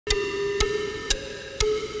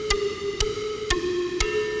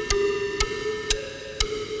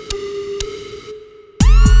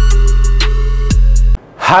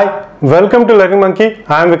Hi, welcome to Learning Monkey.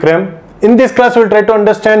 I am Vikram. In this class, we will try to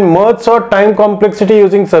understand merge sort time complexity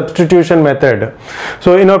using substitution method.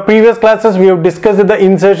 So, in our previous classes, we have discussed the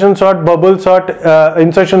insertion sort, bubble sort,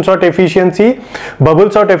 insertion sort efficiency,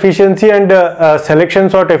 bubble sort efficiency, and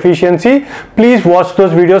selection sort efficiency. Please watch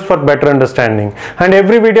those videos for better understanding. And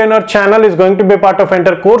every video in our channel is going to be part of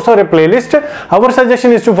entire course or a playlist. Our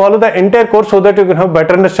suggestion is to follow the entire course so that you can have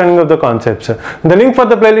better understanding of the concepts. The link for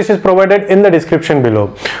the playlist is provided in the description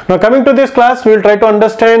below. Now, coming to this class, we will try to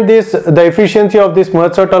understand the efficiency of this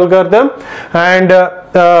merge sort algorithm, and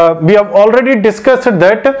we have already discussed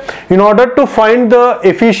that in order to find the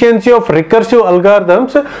efficiency of recursive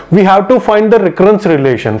algorithms, we have to find the recurrence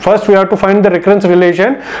relation. First, we have to find the recurrence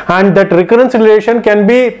relation, and that recurrence relation can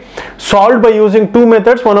be solved by using two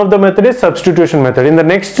methods. One of the method is substitution method. In the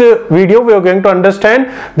next video, we are going to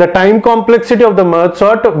understand the time complexity of the merge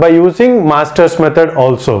sort by using master's method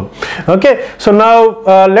also. Okay, so now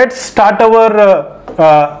let's start our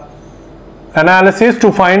analysis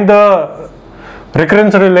to find the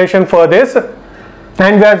recurrence relation for this.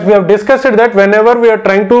 And as we have discussed that whenever we are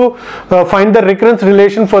trying to find the recurrence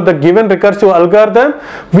relation for the given recursive algorithm,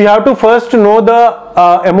 we have to first know the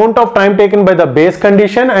amount of time taken by the base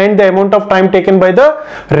condition and the amount of time taken by the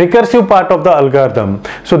recursive part of the algorithm.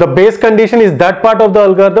 So the base condition is that part of the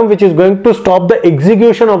algorithm which is going to stop the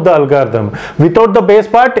execution of the algorithm. Without the base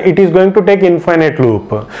part, it is going to take infinite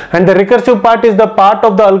loop, and the recursive part is the part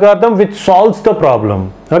of the algorithm which solves the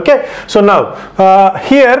problem. Okay, so now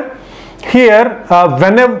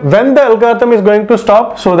when the algorithm is going to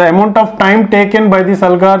stop, so the amount of time taken by this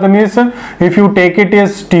algorithm is, if you take it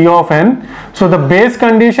as t of n, so the base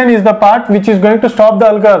condition is the part which is going to stop the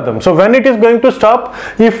algorithm. So when it is going to stop,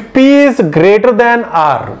 if p is greater than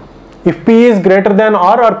r, if p is greater than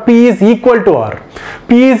r or p is equal to r,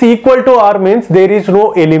 p is equal to r means there is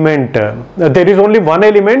no element, there is only one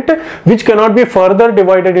element which cannot be further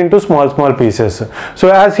divided into small pieces. So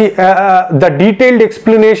as the detailed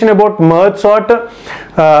explanation about merge sort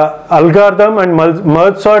algorithm and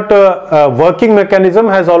merge sort working mechanism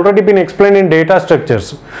has already been explained in data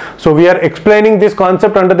structures. So we are explaining this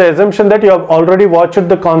concept under the assumption that you have already watched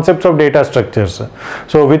the concepts of data structures,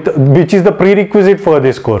 so which is the prerequisite for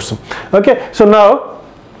this course. Okay, so now,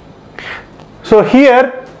 so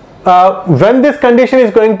here when this condition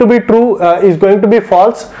is going to be true, is going to be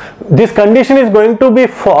false, this condition is going to be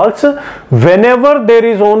false whenever there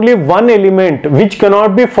is only one element which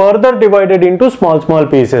cannot be further divided into small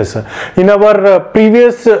pieces. In our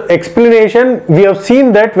previous explanation, we have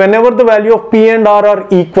seen that whenever the value of p and r are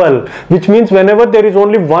equal, which means whenever there is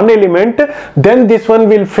only one element, then this one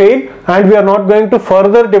will fail and we are not going to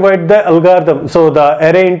further divide the algorithm, so the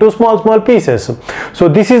array, into small pieces. So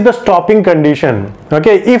this is the stopping condition.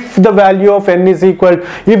 Okay, if the value of n is equal,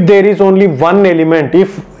 if there is only one element,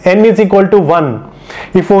 if n is equal to 1,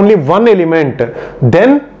 if only one element,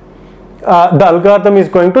 then the algorithm is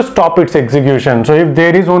going to stop its execution. So if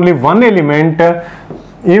there is only one element,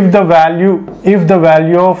 if the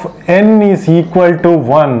value of n is equal to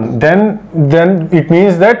 1, then it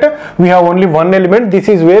means that we have only one element. This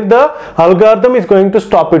is where the algorithm is going to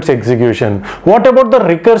stop its execution. What about the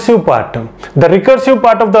recursive part? The recursive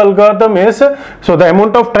part of the algorithm is, so the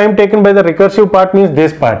amount of time taken by the recursive part means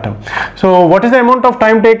this part. So what is the amount of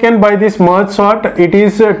time taken by this merge sort? It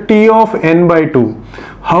is t of n by 2.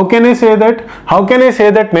 How can I say that? How can I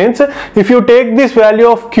say that means, if you take this value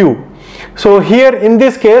of q, so here in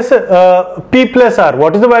this case p plus r,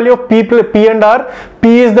 what is the value of p and r?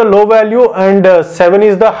 P is the low value and 7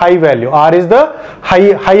 is the high value, r is the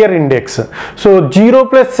higher index. So 0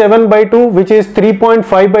 plus 7 by 2, which is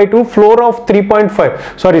 3.5 by 2, floor of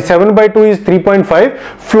 3.5, sorry, 7 by 2 is 3.5,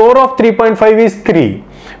 floor of 3.5 is 3.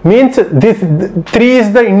 Means this 3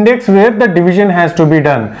 is the index where the division has to be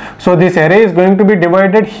done. So this array is going to be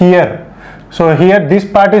divided here. So here this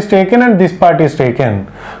part is taken and this part is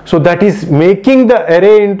taken. So that is making the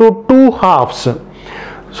array into two halves.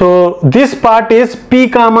 So this part is p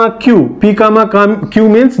comma q. P comma q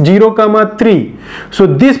means 0 comma 3. So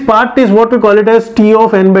this part is what we call it as t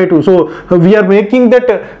of n by 2. So we are making that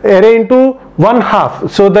array into one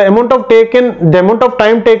half. So the amount of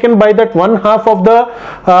time taken by that one half of the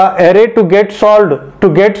array to get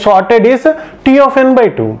sorted is t of n by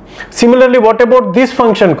 2. Similarly, what about this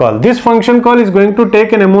function call? This function call is going to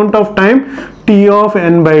take an amount of time t of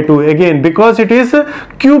n by 2, again because it is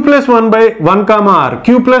q plus 1 by 1 comma r.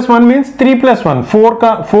 Q plus 1 means 3 plus 1, 4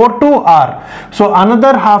 to r. So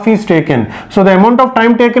another half is taken. So the amount of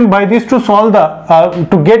time taken by this to solve the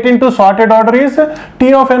to get into sorted order is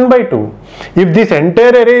t of n by 2. If this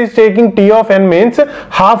entire array is taking t of n, means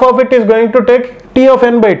half of it is going to take t of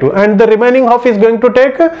n by 2 and the remaining half is going to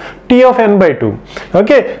take t of n by 2.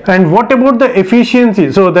 Okay, and what about the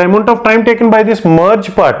efficiency? So the amount of time taken by this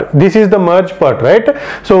merge part, this is the merge part, right?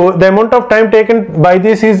 So the amount of time taken by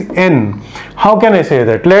this is n. How can I say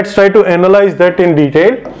that? Let's try to analyze that in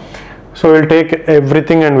detail. So we'll take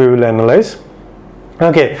everything and we will analyze.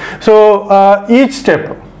 Okay, so each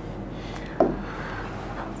step,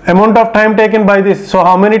 amount of time taken by this, so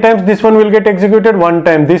how many times this one will get executed? One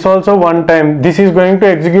time. This also one time. This is going to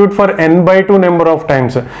execute for n by 2 number of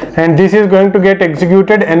times, and this is going to get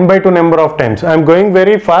executed n by 2 number of times. I am going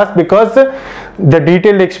very fast because the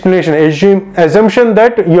detailed explanation, assumption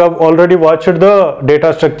that you have already watched the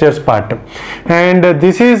data structures part, and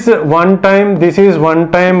this is one time, this is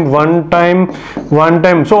one time, one time, one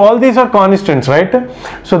time. So all these are constants, right?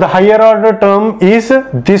 So the higher order term is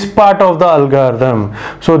this part of the algorithm.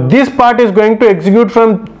 So this part is going to execute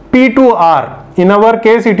from P to R. In our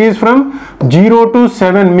case it is from 0 to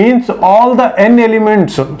 7, means all the n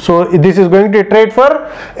elements. So this is going to iterate for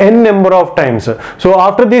n number of times. So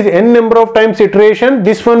after this n number of times iteration,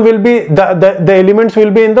 this one will be the elements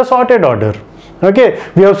will be in the sorted order. Okay,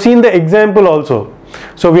 we have seen the example also.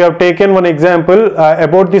 So we have taken one example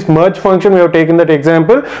about this merge function. We have taken that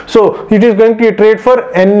example. So it is going to iterate for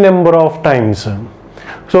n number of times.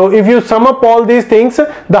 So if you sum up all these things,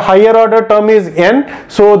 the higher order term is n.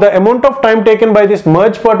 So the amount of time taken by this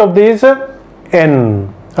merge part of this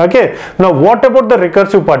n. Okay. Now what about the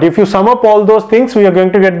recursive part? If you sum up all those things, we are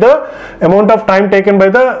going to get the amount of time taken by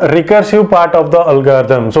the recursive part of the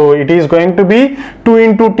algorithm. So it is going to be 2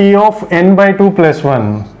 into t of n by 2 plus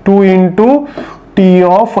 1. 2 into t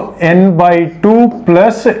of n by 2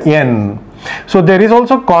 plus n. So there is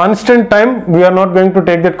also constant time. We are not going to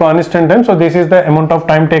take that constant time. So this is the amount of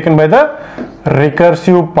time taken by the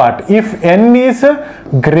recursive part. If n is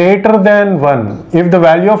greater than 1, if the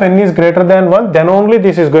value of n is greater than 1, then only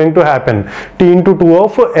this is going to happen. T into 2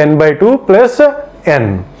 of n by 2 plus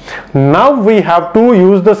n. Now we have to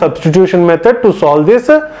use the substitution method to solve this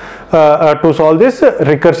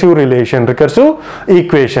recursive relation, recursive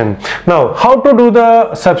equation. Now how to do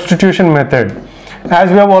the substitution method?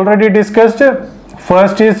 As we have already discussed,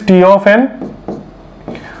 first is t of n,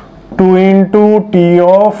 2 into t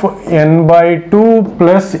of n by 2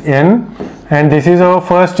 plus n, and this is our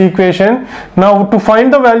first equation. Now to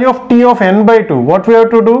find the value of t of n by 2, what we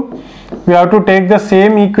have to do? We have to take the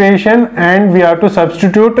same equation and we have to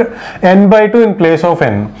substitute n by 2 in place of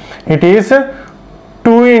n. It is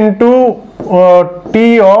 2 into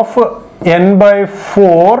t of n by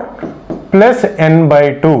 4 plus n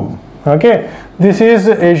by 2. Okay. This is,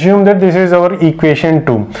 assume that this is our equation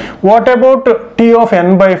 2. What about t of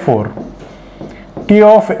n by 4? T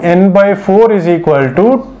of n by 4 is equal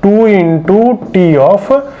to 2 into t of,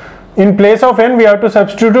 in place of n we have to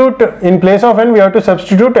substitute, n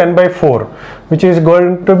by 4, which is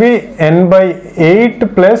going to be n by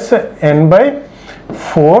 8 plus n by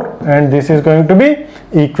 4, and this is going to be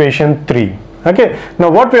equation 3. Okay. Now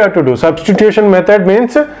what we have to do? Substitution method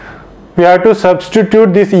means we have to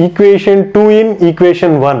substitute this equation 2 in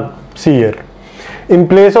equation 1. See here, in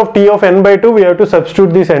place of t of n by 2 we have to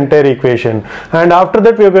substitute this entire equation, and after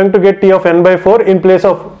that we are going to get t of n by 4. In place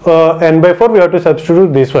of n by 4 we have to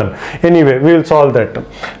substitute this one. Anyway, we will solve that.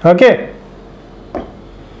 Okay.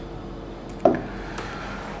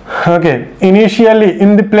 Okay, initially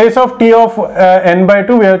in the place of t of n by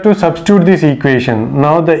 2 we have to substitute this equation.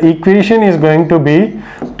 Now the equation is going to be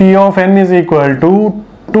t of n is equal to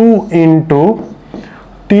 2 into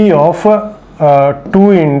t of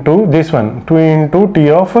 2 into this one, 2 into t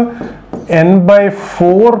of n by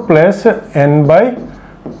 4 plus n by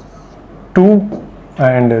 2,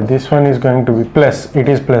 and this one is going to be plus, it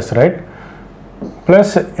is plus, right,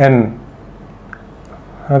 plus n.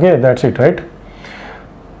 Okay, that's it, right,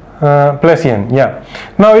 plus n. Yeah.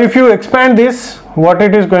 Now if you expand this, what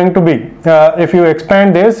it is going to be, if you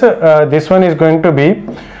expand this, this one is going to be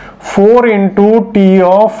 4 into t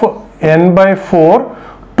of n by 4,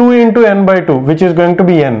 2 into n by 2, which is going to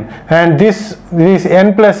be n, and this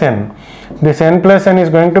n plus n, this n plus n is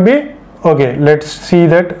going to be, okay, let's see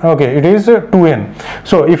that, okay, it is 2n.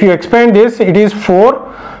 So if you expand this, it is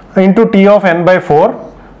 4 into t of n by 4,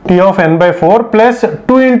 t of n by 4 plus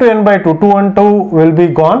 2 into n by 2, 2 and 2 will be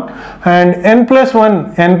gone, and n plus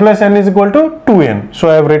 1, n plus n is equal to 2n. So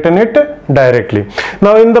I have written it directly.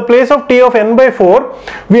 Now in the place of t of n by 4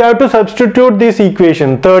 we have to substitute this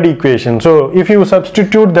equation, third equation. So if you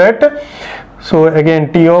substitute that, so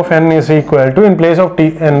again t of n is equal to, in place of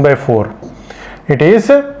t n by 4, it is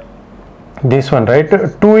this one, right,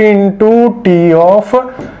 2 into t of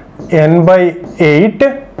n by 8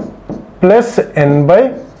 plus n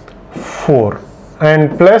by 4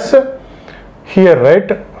 and plus here,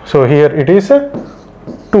 right? So here it is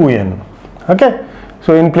 2n. Okay,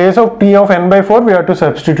 so in place of t of n by 4 we have to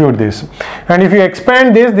substitute this, and if you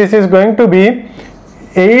expand this, this is going to be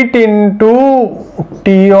 8 into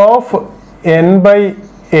t of n by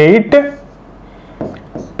 8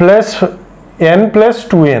 plus n plus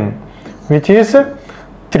 2n, which is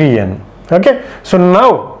 3n. Okay, so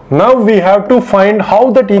now we have to find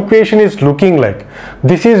how that equation is looking like.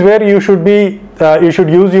 This is where you should be you should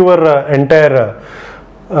use your entire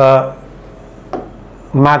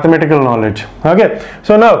mathematical knowledge. Okay,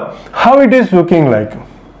 so now how it is looking like?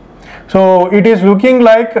 So it is looking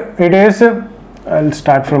like it is, I'll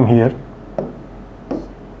start from here.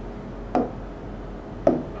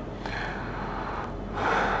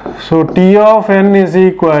 So t of n is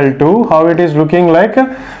equal to, how it is looking like,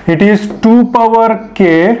 it is 2 power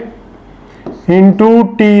k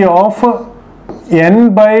into t of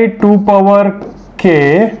n by 2 power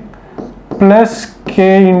k plus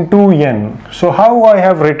k into n. So how I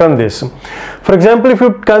have written this? For example, if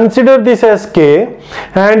you consider this as k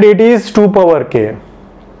and it is 2 power k,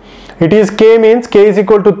 it is k means k is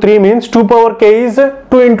equal to 3 means 2 power k is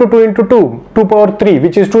 2 into 2 into 2, 2 power 3,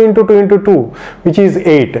 which is 2 into 2 into 2, which is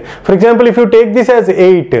 8. For example, if you take this as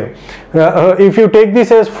 8, if you take this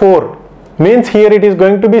as 4, means here it is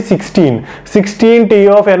going to be 16 t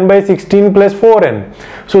of n by 16 plus 4n.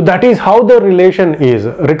 So that is how the relation is,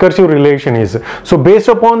 recursive relation is. So based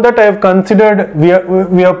upon that I have considered, we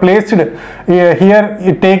have placed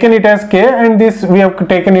here taken it as k, and this we have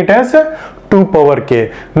taken it as 2 power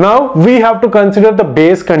k. Now we have to consider the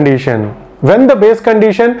base condition. When the base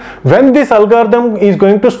condition, when this algorithm is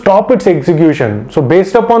going to stop its execution. So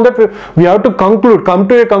based upon that we have to come to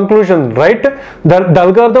a conclusion, right? The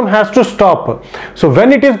algorithm has to stop. So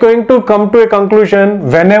when it is going to come to a conclusion,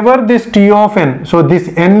 whenever this t of n, so this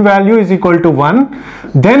n value is equal to 1,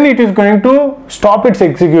 then it is going to stop its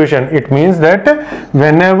execution. It means that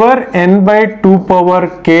whenever n by 2 power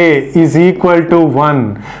k is equal to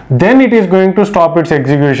 1, then it is going to stop its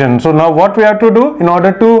execution. So now what we have to do in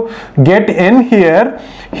order to get n here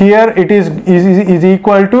it is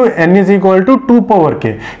equal to, n is equal to 2 power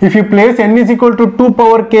k. If you place n is equal to 2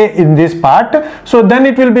 power k in this part, so then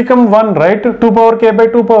it will become 1, right? 2 power k by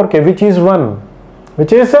 2 power k, which is 1.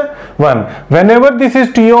 Whenever this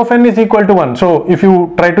is t of n is equal to 1. So if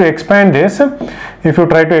you try to expand this,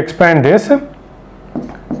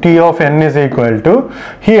 t of n is equal to,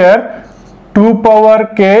 here 2 power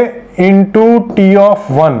k into t of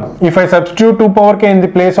 1. If I substitute 2 power k in the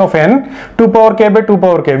place of n, 2 power k by 2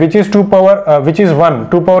 power k, which is 2 power which is 1,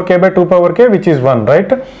 2 power k by 2 power k, which is 1,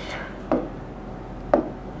 right?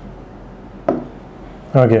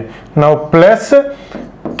 Okay, now plus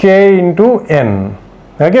k into n.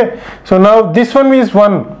 Okay, so now this one is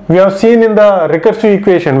 1. We have seen in the recursive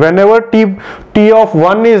equation, whenever t of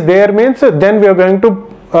 1 is there means then we are going to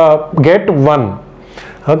get 1.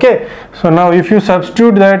 Okay, so now if you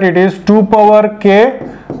substitute that, it is 2 power k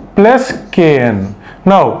plus kn.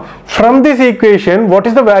 Now from this equation, what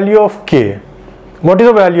is the value of k?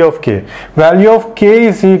 Value of k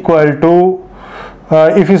is equal to,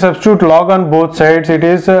 if you substitute log on both sides, it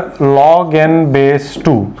is log n base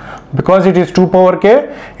 2. Because it is 2 power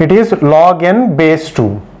k, it is log n base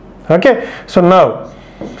 2. Okay, so now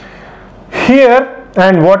here,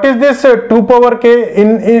 and what is this 2 power k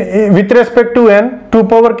in with respect to n? 2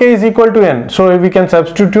 power k is equal to n. So we can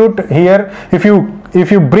substitute here. If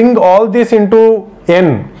you bring all this into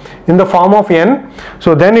n in the form of n,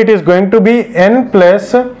 so then it is going to be n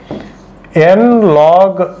plus n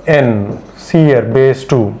log n. See here, base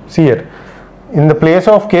 2. See here, in the place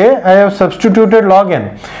of k I have substituted log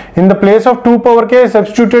n. In the place of 2 power k I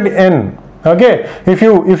substituted n. Okay, if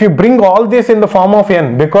you bring all this in the form of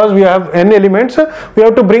n, because we have n elements, we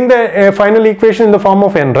have to bring the final equation in the form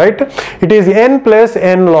of n, right? It is n plus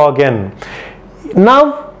n log n.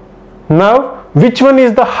 Now which one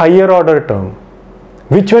is the higher order term?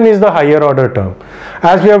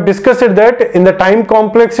 As we have discussed that in the time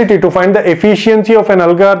complexity, to find the efficiency of an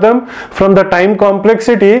algorithm from the time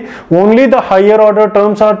complexity, only the higher order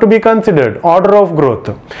terms are to be considered, order of growth.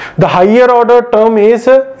 The higher order term is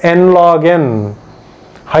n log n.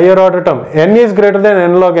 Higher order term, n is greater than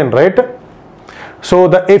n log n, right? So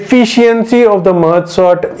the efficiency of the merge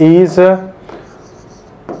sort is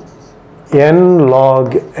n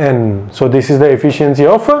log n. So this is the efficiency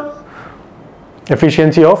of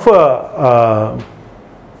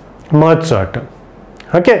merge sort.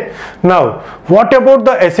 Okay, now what about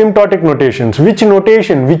the asymptotic notations? Which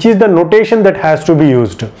is the notation that has to be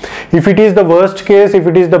used? If it is the worst case, if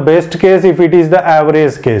it is the best case, if it is the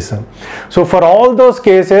average case. So for all those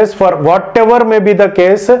cases, for whatever may be the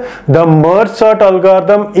case, the merge sort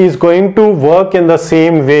algorithm is going to work in the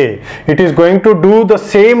same way. It is going to do the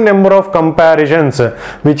same number of comparisons,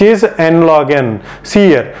 which is n log n. See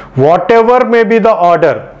here, whatever may be the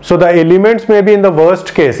order, so the elements may be in the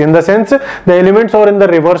worst case, in the sense the elements are in the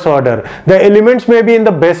reverse order. The elements may be in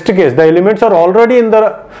the best case, the elements are already in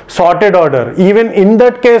the sorted order. Even in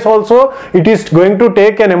that case also, it is going to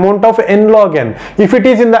take an amount of n log n. If it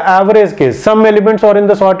is in the average case, some elements are in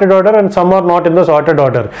the sorted order and some are not in the sorted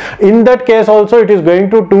order. In that case also, it is going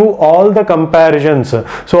to do all the comparisons.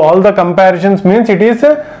 So all the comparisons means it is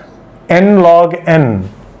n log n.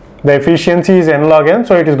 The efficiency is n log n,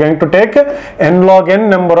 so it is going to take n log n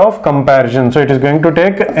number of comparisons. So it is going to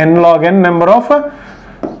take n log n number of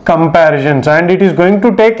comparisons, and it is going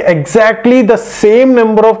to take exactly the same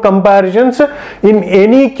number of comparisons in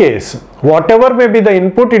any case. Whatever may be the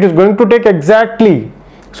input, it is going to take exactly.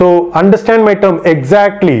 So understand my term,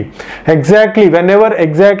 exactly. Whenever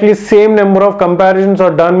exactly same number of comparisons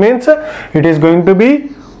are done means it is going to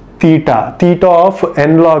be theta of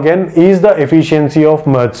n log n is the efficiency of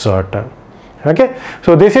merge sort. Okay,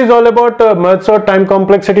 so this is all about merge sort time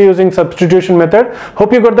complexity using substitution method.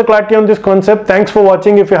 Hope you got the clarity on this concept. Thanks for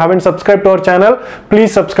watching. If you haven't subscribed to our channel,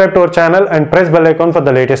 please subscribe to our channel and press bell icon for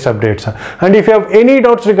the latest updates. And if you have any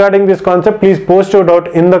doubts regarding this concept, please post your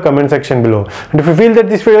doubt in the comment section below. And if you feel that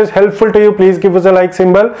this video is helpful to you, please give us a like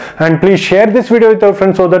symbol and please share this video with your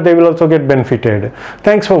friends so that they will also get benefited.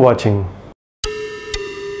 Thanks for watching.